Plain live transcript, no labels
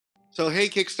So, hey,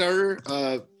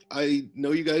 Kickstarter, I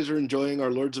know you guys are enjoying our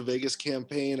Lords of Vegas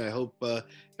campaign. I hope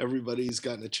everybody's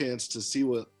gotten a chance to see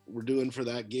what we're doing for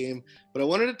that game. But I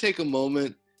wanted to take a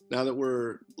moment, now that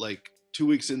we're like 2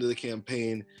 weeks into the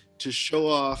campaign, to show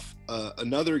off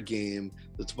another game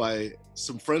that's by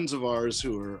some friends of ours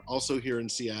who are also here in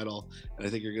Seattle. And I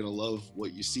think you're going to love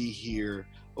what you see here.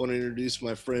 I want to introduce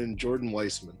my friend, Jordan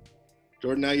Weisman.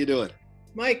 Jordan, how you doing?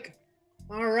 Mike,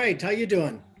 all right. How you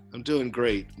doing? I'm doing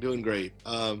great.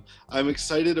 I'm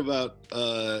excited about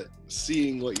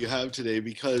seeing what you have today,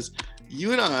 because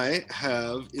you and I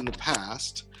have in the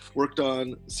past worked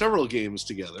on several games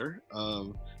together,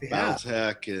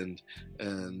 Battletech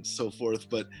and so forth.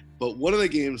 But one of the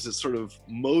games that's sort of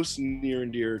most near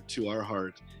and dear to our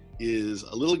heart is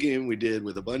a little game we did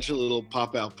with a bunch of little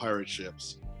pop-out pirate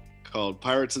ships called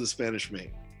Pirates of the Spanish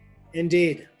Main.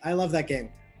 Indeed, I love that game.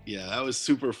 Yeah, that was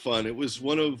super fun. It was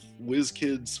one of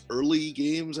WizKid's early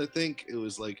games, I think. It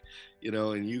was like,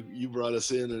 and you brought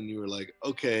us in and you were like,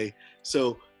 okay,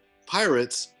 so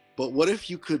pirates, but what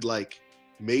if you could like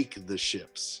make the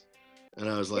ships? And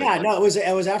I was like, yeah, no, it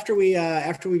was after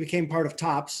we became part of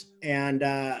Tops, and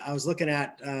I was looking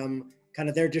at kind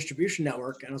of their distribution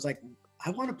network, and I was like, I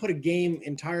want to put a game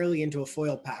entirely into a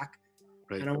foil pack,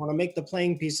 right, and I want to make the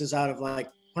playing pieces out of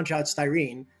like punch out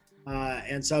styrene.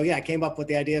 And so, yeah, I came up with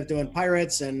the idea of doing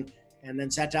pirates, and then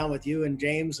sat down with you and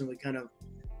James, and we kind of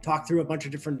talked through a bunch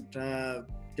of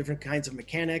different kinds of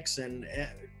mechanics. And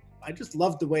I just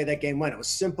loved the way that game went. It was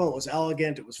simple, it was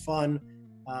elegant, it was fun.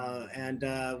 And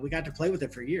we got to play with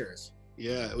it for years.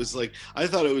 Yeah, it was like, I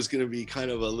thought it was going to be kind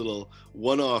of a little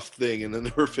one-off thing, and then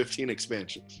there were 15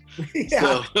 expansions. Yeah.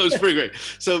 So it was pretty great.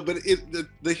 So, but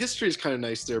the history is kind of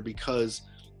nice there, because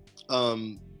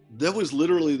that was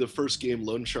literally the first game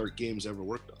Lone Shark Games ever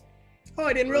worked on. Oh,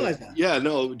 I didn't realize that. Yeah,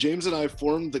 no, James and I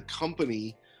formed the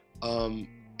company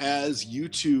as you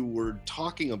two were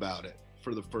talking about it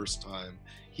for the first time.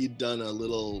 He'd done a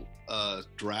little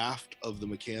draft of the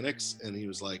mechanics, and he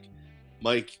was like,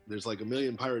 Mike, there's like 1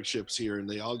 million pirate ships here, and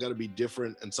they all got to be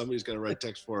different, and somebody's got to write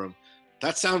text for them.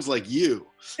 That sounds like you.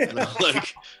 And I'm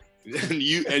like, and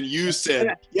you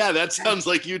said, yeah, that sounds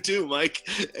like you too, Mike.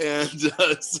 And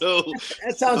so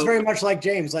that sounds very much like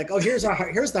James. Like, oh, here's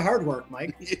the hard work,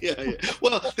 Mike. Yeah.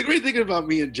 Well, the great thing about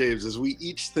me and James is we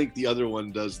each think the other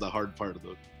one does the hard part of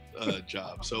the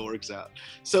job, so it works out.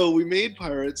 So we made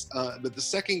Pirates, but the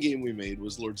second game we made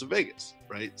was Lords of Vegas,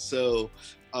 right? So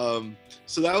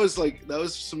that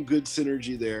was some good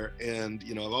synergy there, and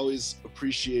I've always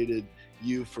appreciated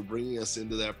you for bringing us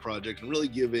into that project and really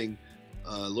giving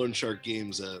Lone Shark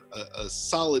Games a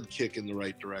solid kick in the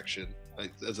right direction.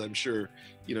 As I'm sure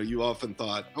you often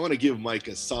thought, I want to give Mike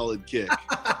a solid kick.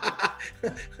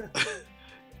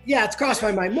 Yeah, it's crossed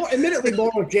my mind. Admittedly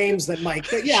more with James than Mike,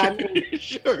 but yeah, I mean,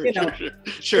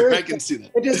 sure, I can see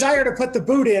that. The desire to put the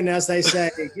boot in, as they say,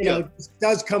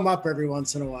 does come up every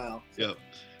once in a while. Yeah.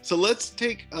 So let's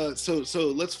take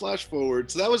let's flash forward.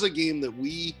 So that was a game that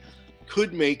we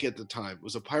could make at the time. It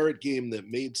was a pirate game that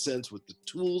made sense with the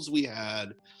tools we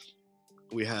had.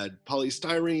 We had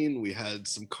polystyrene, we had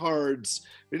some cards.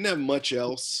 We didn't have much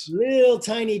else. Little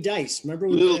tiny dice. Remember,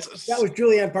 that was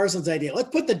Julianne Parsons' idea. Let's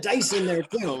put the dice in there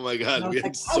too. Oh my God. How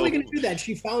are we going to do that?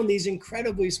 She found these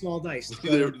incredibly small dice.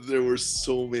 There were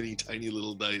so many tiny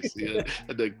little dice. I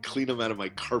had to clean them out of my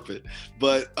carpet.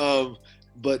 But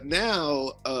now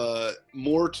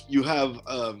you have,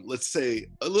 let's say,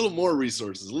 a little more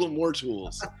resources, a little more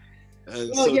tools.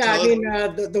 And well, so yeah, I mean,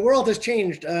 the world has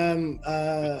changed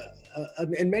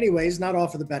in many ways, not all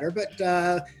for the better,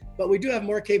 but we do have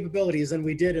more capabilities than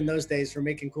we did in those days for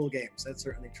making cool games. That's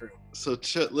certainly true. So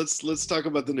let's talk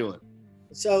about the new one.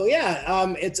 So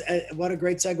yeah, it's what a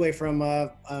great segue from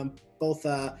both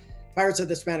Pirates of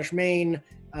the Spanish Main,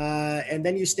 and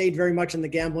then you stayed very much in the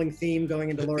gambling theme going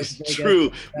into Lords of Vegas. True.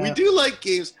 We do like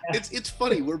games. Yeah. It's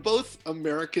funny. We're both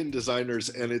American designers,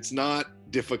 and it's not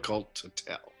difficult to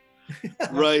tell.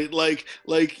 Right, like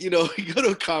you go to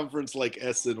a conference like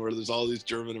Essen where there's all these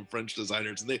German and French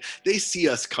designers, and they see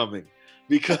us coming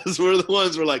because we're the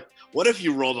ones who are like, what if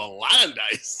you rolled a lot of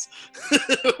dice?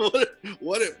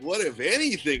 what if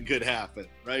anything could happen,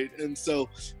 right? And so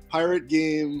pirate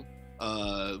game,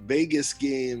 Vegas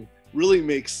game really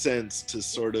makes sense to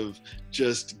sort of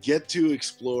just get to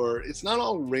explore. It's not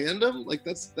all random. Like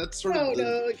that's sort of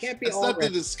it can't be all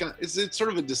random. It's sort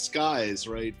of a disguise,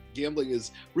 right? Gambling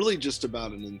is really just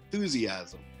about an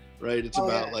enthusiasm, right? It's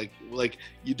about like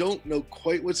you don't know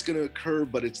quite what's going to occur,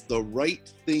 but it's the right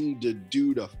thing to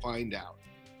do to find out.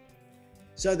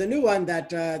 So the new one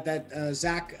that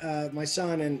Zach, my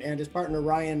son, and his partner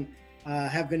Ryan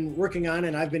have been working on,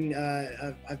 and I've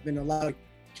been allowed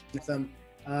to with them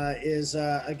is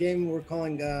a game we're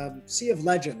calling Sea of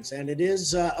Legends, and it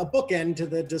is a bookend to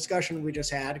the discussion we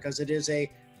just had because it is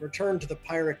a return to the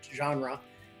pirate genre,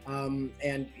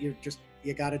 and you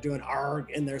got to do an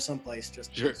arg in there someplace.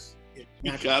 Just sure,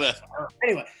 you gotta.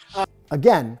 Anyway,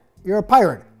 again, you're a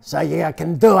pirate, so you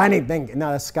can do anything.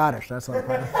 No, that's Scottish. That's not.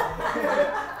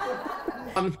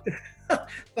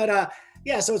 But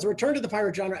yeah, so it's a return to the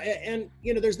pirate genre, and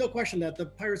there's no question that the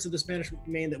Pirates of the Spanish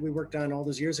Main that we worked on all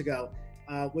those years ago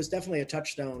was definitely a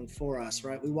touchstone for us,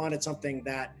 right? We wanted something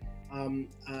that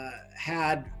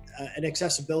had an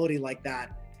accessibility like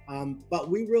that, but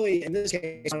we really, in this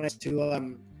case, wanted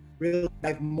to really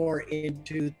dive more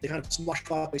into the kind of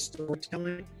swashbuckling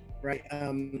storytelling, right?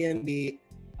 In the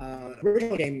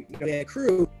original game, they had a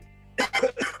crew,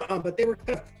 but they were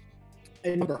kind of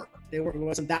a number. There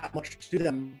wasn't that much to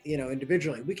them,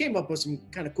 individually. We came up with some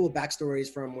kind of cool backstories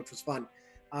from, which was fun,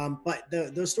 but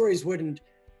those stories wouldn't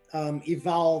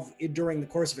evolve during the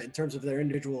course of it in terms of their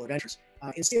individual adventures.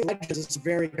 In Sea of Legends, it's a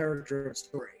very character-driven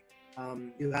story.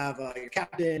 You have your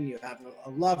captain, you have a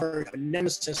lover, you have a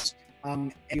nemesis,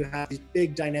 and you have these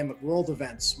big dynamic world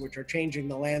events which are changing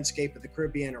the landscape of the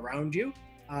Caribbean around you,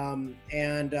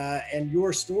 and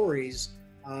your stories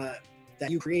that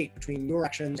you create between your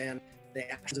actions and the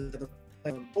actions of the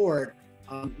player on board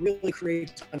really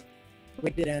creates a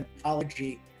weighted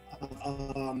anthology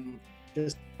of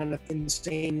just kind of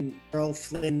insane Earl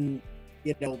Flynn,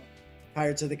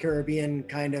 Pirates of the Caribbean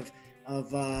kind of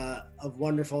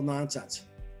wonderful nonsense.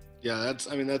 Yeah,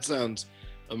 that sounds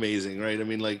amazing, right? I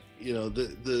mean, like,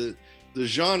 the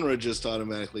genre just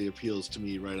automatically appeals to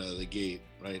me right out of the gate,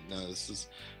 right? Now this is,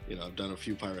 I've done a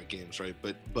few pirate games, right?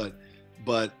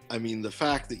 But I mean, the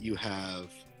fact that you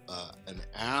have an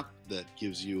app that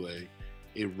gives you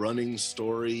a running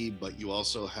story, but you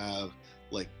also have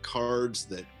like cards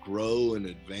that grow and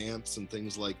advance and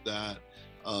things like that.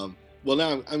 Well,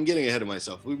 now I'm getting ahead of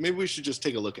myself. Maybe we should just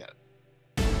take a look at it.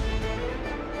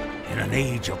 In an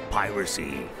age of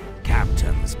piracy,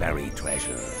 captains bury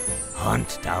treasure,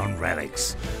 hunt down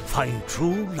relics, find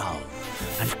true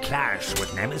love, and clash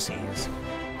with nemesis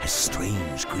as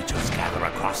strange creatures gather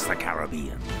across the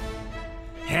Caribbean.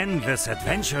 Endless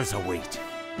adventures await.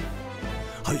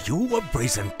 Are you a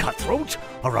brazen cutthroat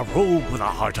or a rogue with a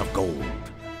heart of gold?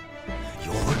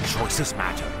 Your choices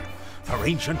matter, for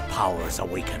ancient powers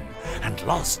awaken and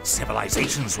lost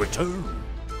civilizations return.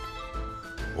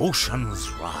 Oceans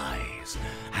rise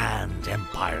and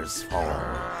empires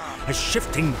fall, as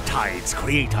shifting tides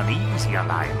create uneasy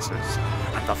alliances,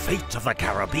 and the fate of the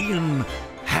Caribbean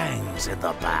hangs in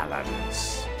the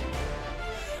balance.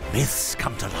 Myths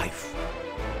come to life,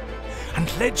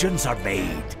 and legends are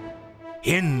made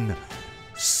in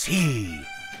Sea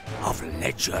of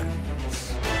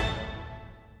Legends.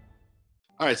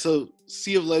 All right, so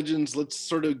Sea of Legends, let's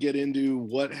sort of get into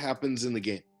what happens in the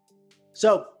game.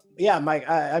 So, yeah, Mike,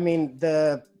 I mean,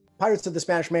 the Pirates of the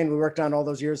Spanish Main we worked on all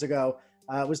those years ago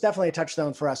was definitely a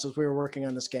touchstone for us as we were working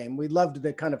on this game. We loved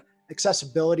the kind of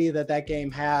accessibility that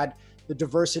game had, the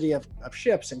diversity of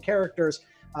ships and characters.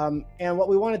 And what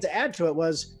we wanted to add to it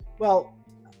was, well,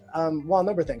 a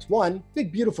number of things. One,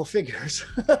 big, beautiful figures.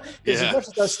 As much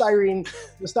as the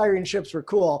styrene ships were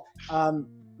cool,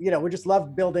 we just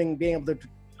loved being able to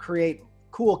create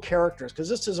cool characters, because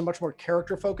this is a much more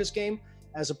character-focused game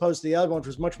as opposed to the other one, which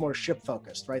was much more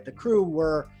ship-focused, right? The crew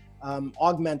were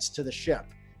augments to the ship.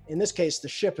 In this case, the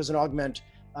ship is an augment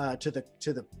to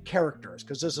the characters,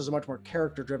 because this is a much more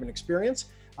character-driven experience,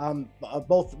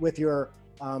 both with your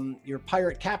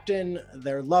pirate captain,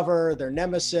 their lover, their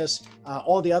nemesis,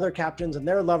 all the other captains and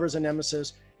their lovers and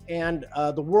nemesis, and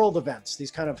the world events,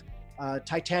 these kind of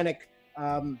titanic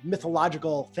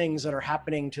mythological things that are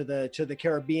happening to the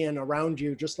Caribbean around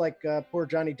you, just like poor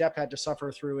Johnny Depp had to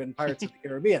suffer through in Pirates of the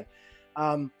Caribbean.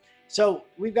 So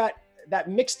we've got that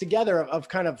mixed together of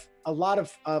kind of a lot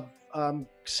of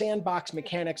sandbox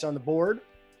mechanics on the board,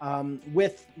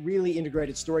 with really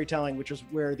integrated storytelling, which is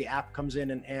where the app comes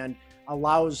in and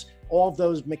allows all of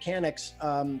those mechanics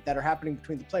that are happening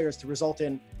between the players to result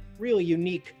in really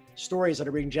unique stories that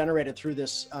are being generated through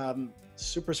this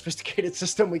super sophisticated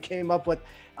system we came up with,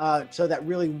 so that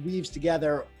really weaves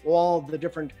together all the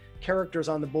different characters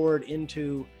on the board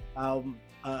into kind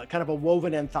of a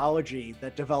woven anthology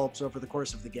that develops over the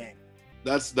course of the game.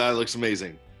 That looks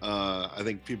amazing. I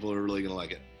think people are really going to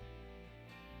like it.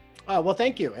 Well,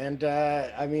 thank you. And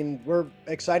I mean, we're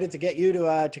excited to get you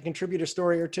to contribute a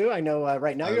story or two. I know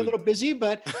right now you're a little busy,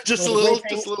 but just a little.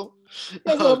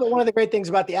 But one of the great things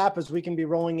about the app is we can be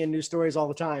rolling in new stories all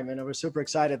the time. And I was super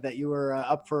excited that you were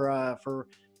up for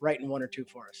writing one or two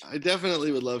for us. I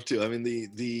definitely would love to. I mean,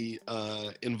 the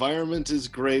environment is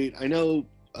great. I know,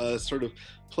 sort of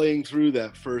playing through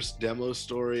that first demo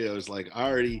story, I was like, I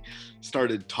already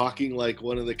started talking like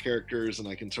one of the characters, and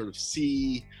I can sort of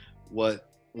see what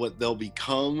they'll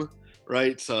become,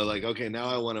 right? So like, okay, now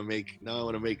I want to make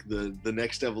the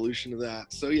next evolution of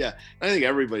that. So yeah, I think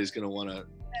everybody's going to want to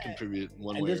contribute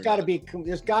one way. There's got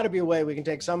to be a way we can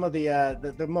take some of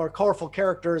the more colorful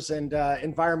characters and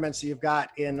environments that you've got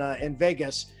in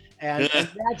Vegas and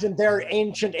imagine their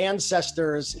ancient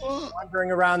ancestors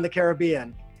wandering around the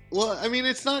Caribbean. Well, I mean,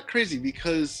 it's not crazy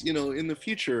because, you know, in the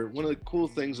future, one of the cool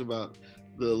things about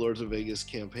the Lords of Vegas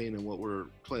campaign and what we're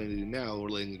planning to do now, we're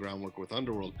laying the groundwork with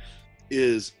Underworld,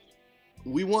 is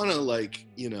we want to, like,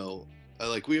 you know,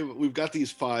 like we've got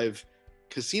these 5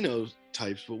 casino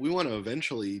types, but we want to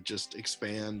eventually just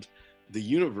expand the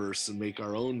universe and make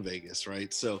our own Vegas,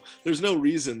 right? So there's no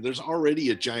reason, there's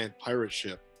already a giant pirate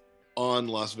ship on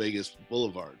Las Vegas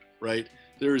Boulevard, right?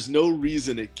 There is no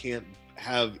reason it can't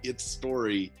have its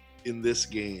story in this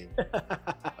game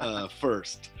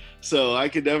first. So I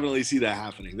could definitely see that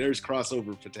happening. There's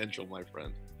crossover potential, my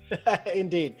friend.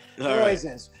 Indeed. There always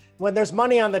is. When there's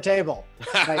money on the table,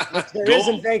 right, which there is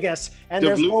in Vegas, and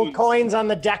there's gold coins on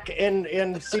the deck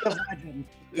in Sea of Legend,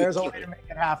 there's a way to make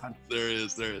it happen. There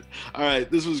is. All right,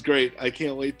 this was great. I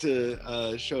can't wait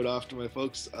to show it off to my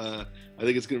folks. I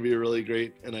think it's going to be really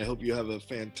great, and I hope you have a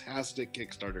fantastic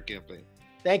Kickstarter campaign.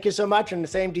 Thank you so much, and the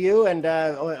same to you, and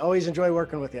always enjoy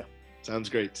working with you. Sounds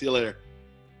great. See you later.